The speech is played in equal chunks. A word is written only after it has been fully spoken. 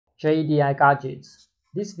JDI gadgets.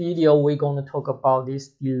 This video we're going to talk about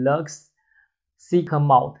this Delux Seeker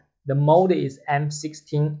Mouse. The model is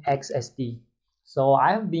M16XSD. So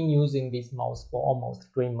I have been using this mouse for almost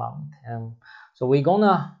 3 months. So I'm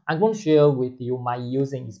gonna share with you my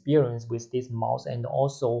using experience with this mouse and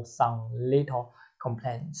also some little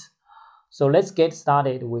complaints. So let's get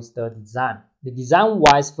started with the design. The design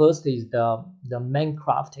wise, first is the main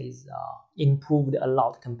craft is improved a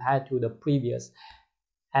lot compared to the previous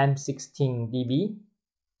M16DB.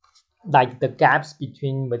 Like the gaps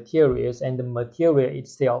between materials and the material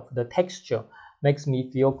itself, the texture makes me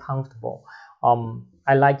feel comfortable.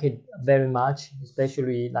 I like it very much,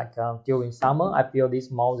 especially like during summer. I feel this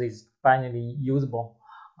mouse is finally usable.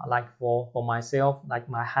 Like for myself, like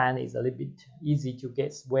my hand is a little bit easy to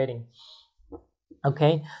get sweating.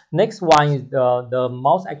 Okay, next one is the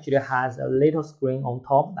mouse actually has a little screen on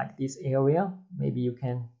top, like this area. Maybe you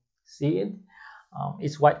can see it.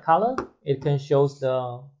 It's white color. It can show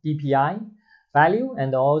the DPI value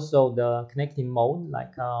and also the connecting mode,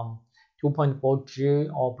 like 2.4G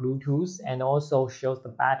or Bluetooth, and also shows the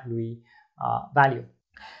battery value.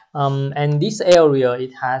 And this area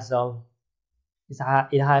it has a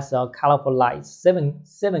colorful lights,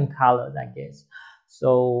 seven colors, I guess.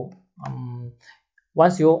 So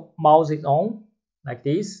once your mouse is on like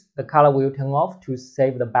this, the color will turn off to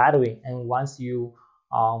save the battery, and once you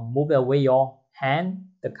move away your hand,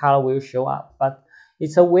 the color will show up. But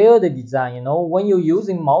it's a weird design, you know. When you're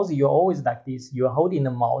using mouse, you're always like this. You're holding the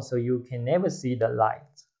mouse, so you can never see the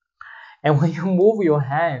light. And when you move your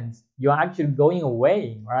hands, you're actually going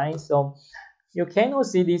away, right? So you cannot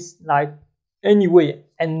see this light anyway,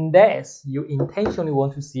 unless you intentionally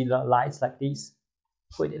want to see the lights like this.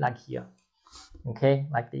 Put it like here, okay,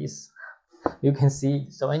 like this. You can see.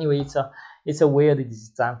 So anyway, it's a weird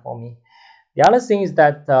design for me. The other thing is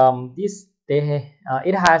that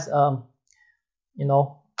it has you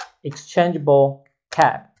know, exchangeable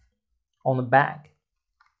cap on the back,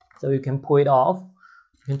 so you can pull it off.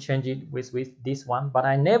 You can change it with this one, but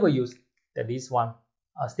I never use this one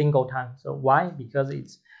a single time. So why? Because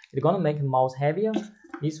it's gonna make the mouse heavier.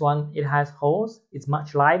 This one, it has holes. It's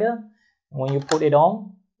much lighter. When you put it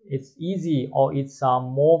on, it's easy, or it's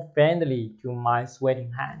more friendly to my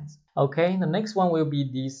sweating hands. Okay, the next one will be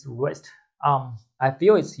this wrist. I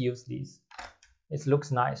feel it's useless. It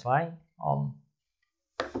looks nice, right?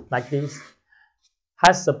 Like this,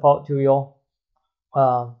 has support to your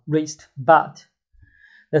wrist, but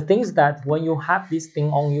the thing is that when you have this thing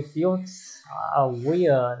on, you feel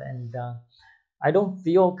weird, and I don't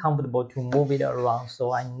feel comfortable to move it around,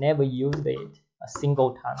 so I never used it a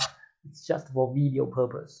single time. It's just for video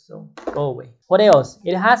purpose, so go away. What else?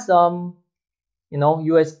 It has you know,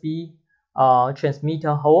 USB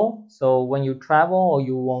transmitter hole, so when you travel or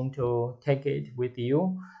you want to take it with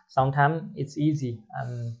you, sometimes it's easy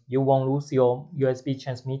and you won't lose your USB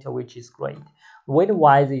transmitter, which is great. Weight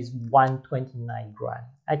wise is 129 grams.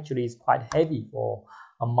 Actually, it's quite heavy for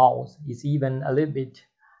a mouse. It's even a little bit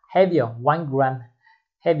heavier, 1 gram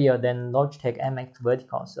heavier than Logitech MX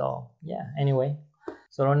Vertical. So yeah, anyway.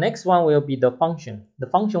 So the next one will be the function. The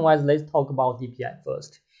function wise, let's talk about DPI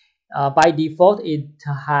first. By default, it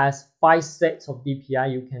has 5 sets of DPI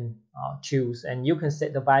you can choose, and you can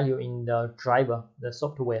set the value in the driver, the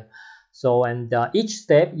software. So, and each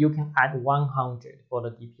step you can add 100 for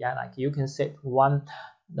the DPI. Like you can set one,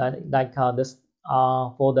 for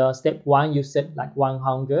the step 1 you set like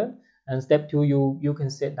 100, and step 2 you can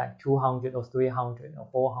set like 200 or 300 or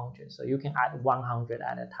 400. So you can add 100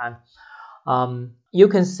 at a time. You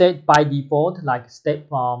can set by default like step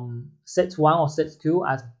set 1 or set 2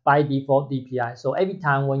 as by default DPI. So every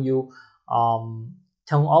time when you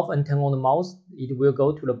turn off and turn on the mouse, it will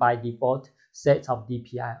go to the by default set of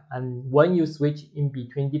DPI. And when you switch in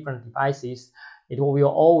between different devices, it will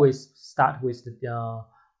always start with the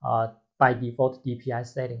by default DPI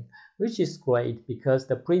setting, which is great because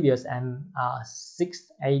the previous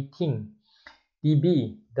M618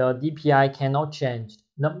 DB, the DPI cannot change.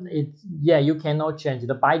 No, you cannot change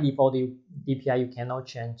the by default DPI. You cannot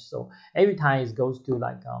change. So every time it goes to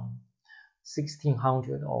like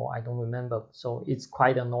 1600 or I don't remember. So it's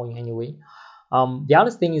quite annoying anyway. The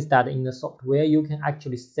other thing is that in the software you can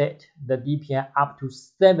actually set the DPI up to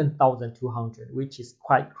 7200, which is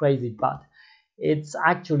quite crazy, but it's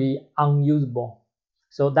actually unusable.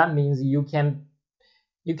 So that means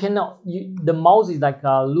the mouse is like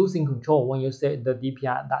losing control when you set the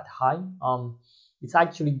DPI that high. It's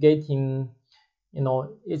actually getting, you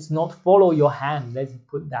know, it's not follow your hand, let's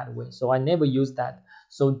put it that way. So I never use that.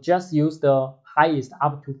 So just use the highest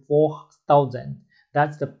up to 4000.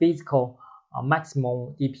 That's the physical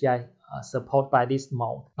maximum DPI supported by this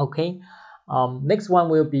mode. Okay. Next one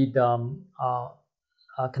will be the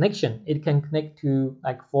connection. It can connect to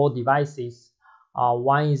like 4 devices.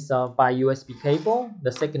 One is by USB cable.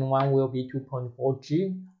 The second one will be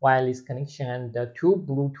 2.4G wireless connection, and the 2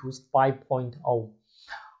 Bluetooth 5.0.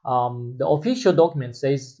 The official document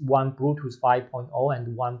says one Bluetooth 5.0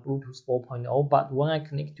 and one Bluetooth 4.0, but when I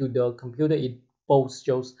connect to the computer, it both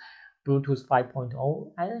shows Bluetooth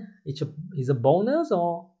 5.0. It is a bonus,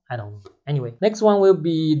 or I don't know. Anyway, next one will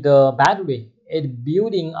be the battery. It's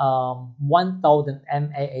building 1000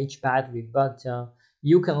 mAh battery, but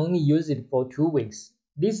you can only use it for 2 weeks.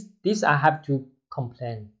 This I have to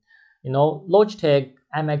complain. You know, Logitech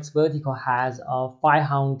MX Vertical has a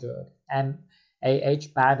 500 mAh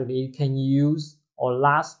battery. It can use or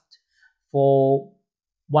last for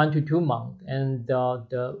 1 to 2 months, and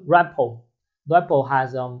the Rappo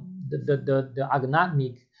has the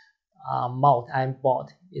ergonomic mouse I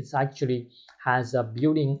bought. It's actually has a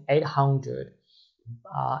built-in 800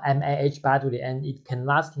 mAh battery, and it can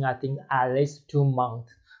lasting I think at least 2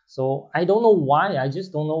 months. So I don't know why. I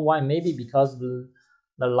just don't know why. Maybe because the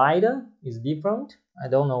lighter is different. I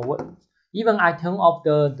don't know what. Even I turn off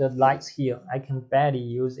the lights here, I can barely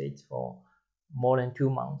use it for more than 2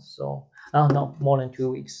 months. So no, more than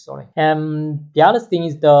 2 weeks. Sorry. The other thing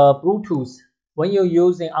is the Bluetooth. When you're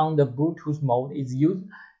using on the Bluetooth mode,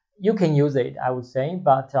 you can use it, I would say,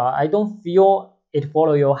 but I don't feel it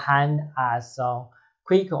follow your hand as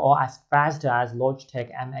quick or as fast as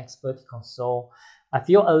Logitech MX Vertical. So I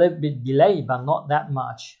feel a little bit delayed, but not that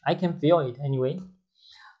much. I can feel it anyway.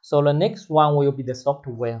 So the next one will be the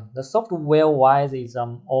software. The software wise is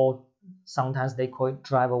or sometimes they call it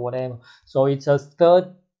driver, whatever. So it's a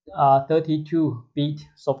 32-bit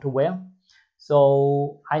software.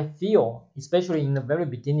 So I feel, especially in the very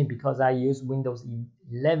beginning, because I use Windows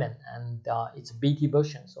 11 and it's a BT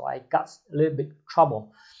version, so I got a little bit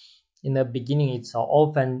trouble in the beginning. It's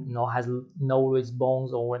often has no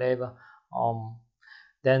response or whatever.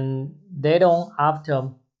 Then later on,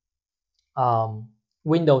 after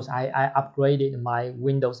Windows, I upgraded my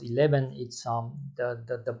Windows 11. It's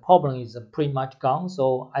the problem is pretty much gone.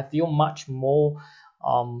 So I feel much more.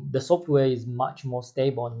 The software is much more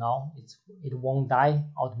stable now. It won't die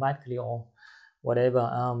automatically or whatever.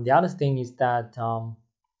 The other thing is that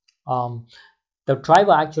the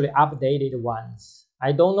driver actually updated once.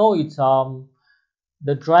 I don't know. It's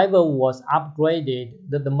the driver was upgraded.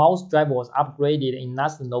 The mouse driver was upgraded in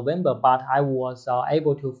last November, but I was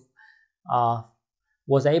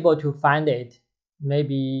able to find it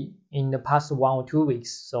maybe in the past 1 or 2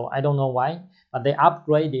 weeks. So I don't know why, but they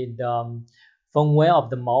upgraded the firmware of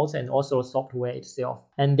the mouse and also the software itself.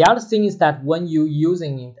 And the other thing is that when you're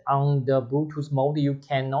using it on the Bluetooth mode, you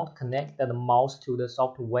cannot connect the mouse to the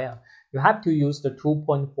software. You have to use the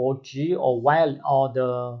 2.4G or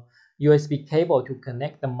the USB cable to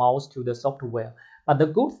connect the mouse to the software. But the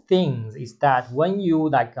good thing is that when you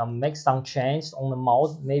make some change on the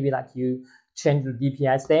mouse, maybe like you change the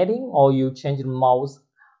DPI setting or you change the mouse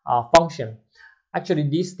function, actually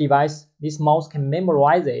this mouse can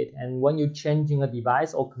memorize it, and when you're changing a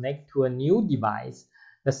device or connect to a new device,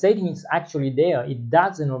 the setting is actually there. It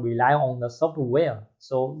doesn't rely on the software,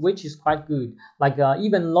 so which is quite good. Like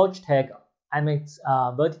even Logitech MX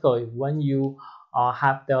Vertical, when you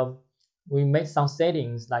we make some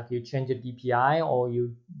settings, like you change the DPI or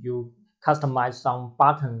you customize some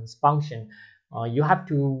buttons function, you have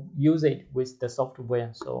to use it with the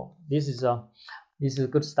software. So this is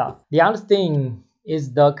good stuff. The other thing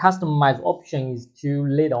is the customized option is too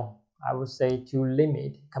little. I would say too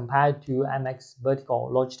limited compared to MX Vertical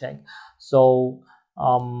Logitech. So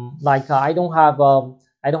I don't have an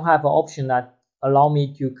option that allow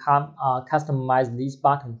me to customize this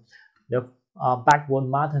button, the backward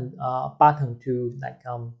button to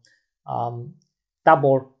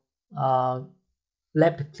double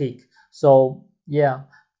left click. So yeah,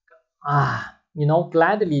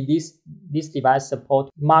 gladly this device support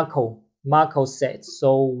Marco sets.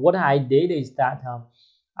 So what I did is that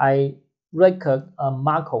I record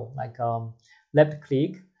Marco left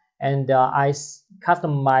click, and I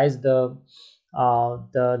customize the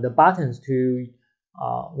buttons to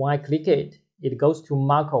when I click it, it goes to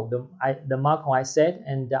Marco, the Marco I set,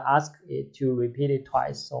 and ask it to repeat it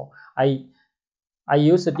twice. So I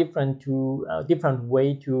use a different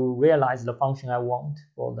way to realize the function I want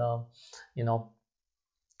for the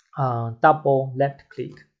double left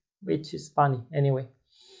click, which is funny anyway.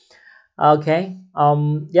 Okay.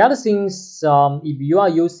 The other things, if you are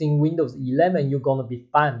using Windows 11, you're gonna be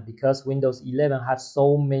fine, because Windows 11 has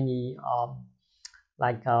so many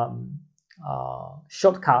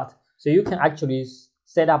shortcuts, so you can actually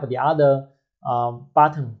set up the other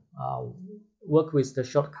button work with the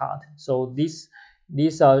shortcut. So this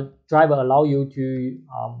driver allow you to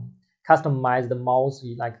customize the mouse,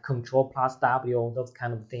 like Control plus W, those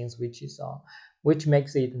kind of things, which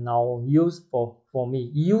makes it now useful for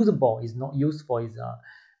me. Usable is not useful, is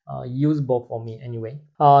usable for me anyway.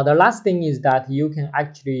 The last thing is that you can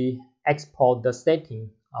actually export the setting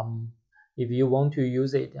if you want to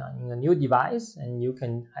use it in a new device, and you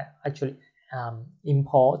can actually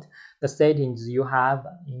import the settings you have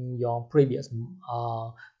in your previous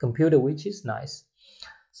computer, which is nice.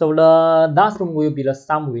 So the last one will be the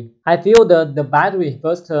summary. I feel the battery,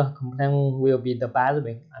 first complaint will be the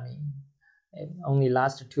battery. I mean, it only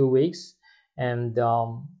lasts 2 weeks, and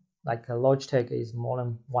like Logitech is more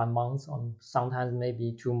than 1 month, or sometimes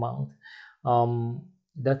maybe 2 months.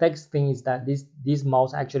 The next thing is that this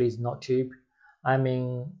mouse actually is not cheap. I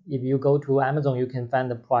mean, if you go to Amazon, you can find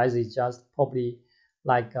the price is just probably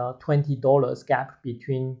like $20 gap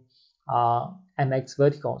between MX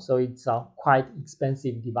Vertical, so it's a quite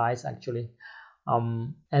expensive device actually.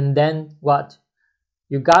 And then what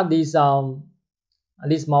you got, this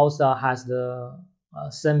mouse has the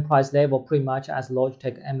same price level pretty much as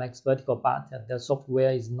Logitech MX Vertical, but the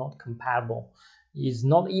software is not compatible. It's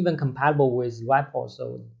not even compatible with Apple,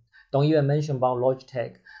 so don't even mention about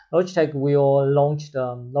Logitech. Logitech will launch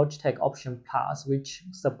the Logitech Option Plus, which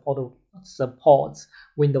supports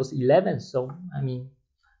Windows 11. So I mean,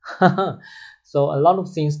 so a lot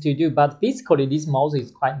of things to do, but physically this mouse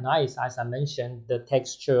is quite nice. As I mentioned, the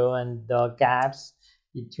texture and the gaps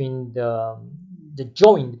between the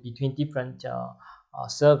joint between different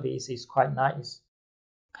surfaces is quite nice.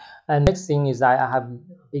 And next thing is I have a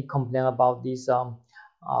big complaint about this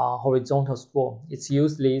horizontal scroll. It's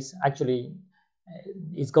useless. Actually,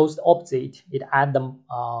 it goes opposite. It adds the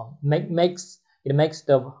makes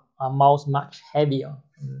the mouse much heavier.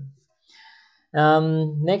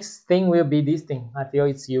 Next thing will be this thing. I feel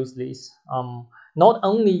it's useless. Not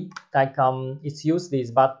only like it's useless,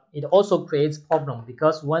 but it also creates problem,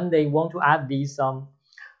 because when they want to add this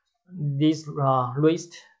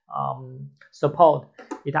wrist support,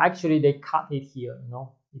 it actually they cut it here. You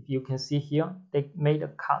know, if you can see here, they made a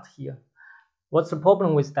cut here. What's the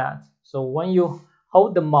problem with that? So when you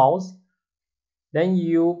hold the mouse, then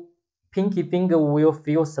your pinky finger will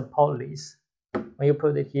feel supportless. When you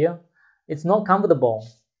put it here, it's not comfortable.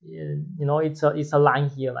 You know, it's a line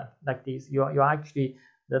here like this. You're actually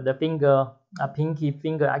the finger, pinky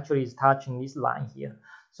finger actually is touching this line here.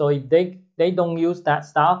 So if they don't use that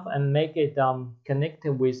stuff and make it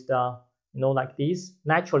connected with the, you know, like this,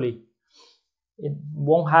 naturally it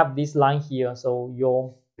won't have this line here. So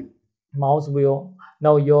your mouse will,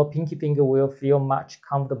 no, your pinky finger will feel much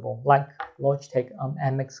comfortable, like Logitech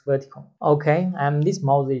MX Vertical. Okay, and this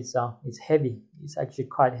mouse is heavy. It's actually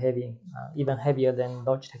quite heavy, even heavier than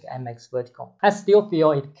Logitech MX Vertical. I still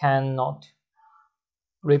feel it cannot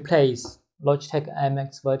replace Logitech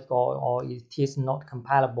MX Vertical, or it is not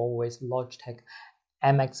compatible with Logitech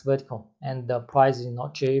MX Vertical, and the price is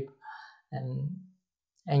not cheap,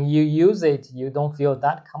 and you use it, you don't feel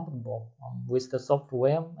that comfortable with the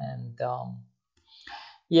software, and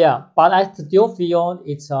yeah, but I still feel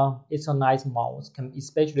it's a nice mouse,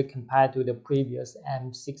 especially compared to the previous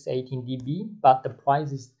M618DB, but the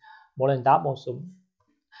price is more than double. So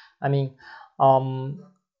I mean,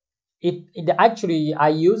 it actually, I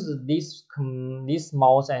use this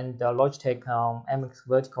mouse and the Logitech MX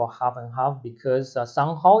Vertical half and half, because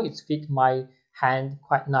somehow it fits my hand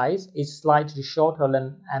quite nice. It's slightly shorter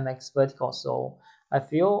than MX Vertical, so I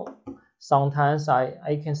feel sometimes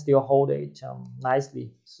I can still hold it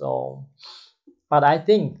nicely. So, but I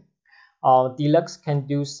think Delux can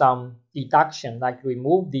do some deduction, like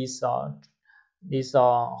remove this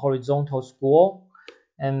horizontal scroll,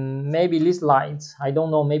 and maybe these lights, I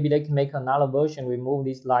don't know, maybe they can make another version, remove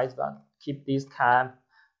these lights, but keep this tab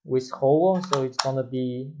with hole, so it's gonna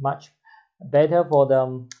be much better for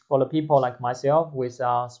the people like myself with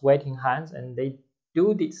sweating hands, and they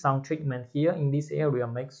did some treatment here in this area,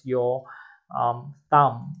 makes your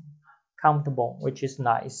thumb comfortable, which is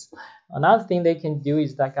nice. Another thing they can do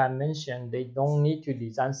is, like I mentioned, they don't need to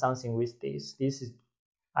design something with this. This is,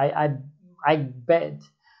 I bet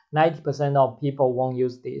 90% of people won't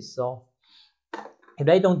use this. So if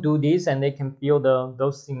they don't do this, and they can feel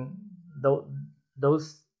those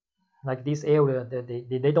like this area, that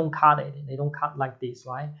they don't cut it, they don't cut like this,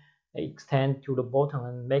 right? They extend to the bottom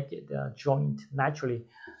and make it a joint naturally,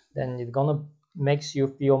 then it's gonna makes you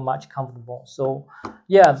feel much comfortable. So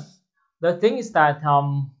yeah, the thing is that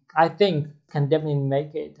I think can definitely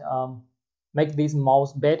make it make this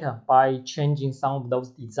mouse better by changing some of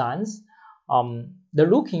those designs. the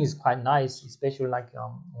looking is quite nice, especially like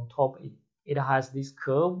on top it has this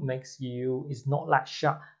curve, makes you, it's not like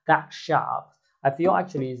that sharp. I feel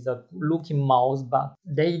actually it's a looking mouse, but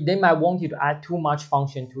they might want you to add too much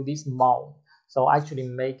function to this mouse, so actually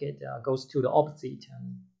make it goes to the opposite.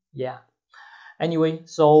 And yeah, anyway,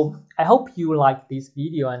 so I hope you like this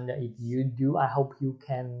video, and if you do, I hope you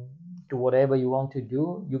can do whatever you want to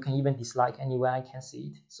do. You can even dislike anywhere I can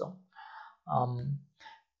see it, so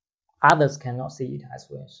others cannot see it as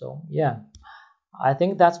well. So yeah, I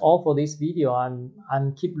think that's all for this video.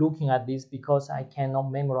 I'm keep looking at this because I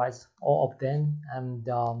cannot memorize all of them, and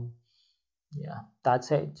yeah,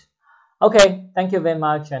 that's it. Okay, thank you very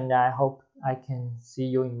much, and I hope I can see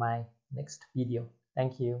you in my next video.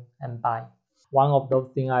 Thank you and bye. One of those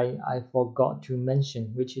things I forgot to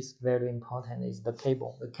mention, which is very important, is the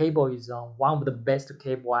cable. The cable is one of the best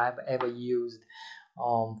cable I've ever used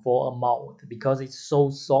for a mouse, because it's so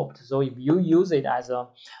soft. So if you use it as a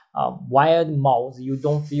wired mouse, you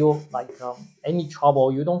don't feel like any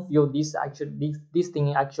trouble. You don't feel this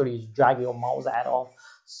thing actually drag your mouse at all.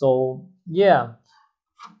 So yeah,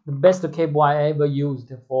 the best cable I ever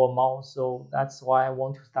used for a mouse. So that's why I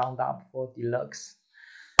want to stand up for Delux.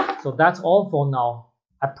 So that's all for now.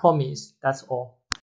 I promise that's all.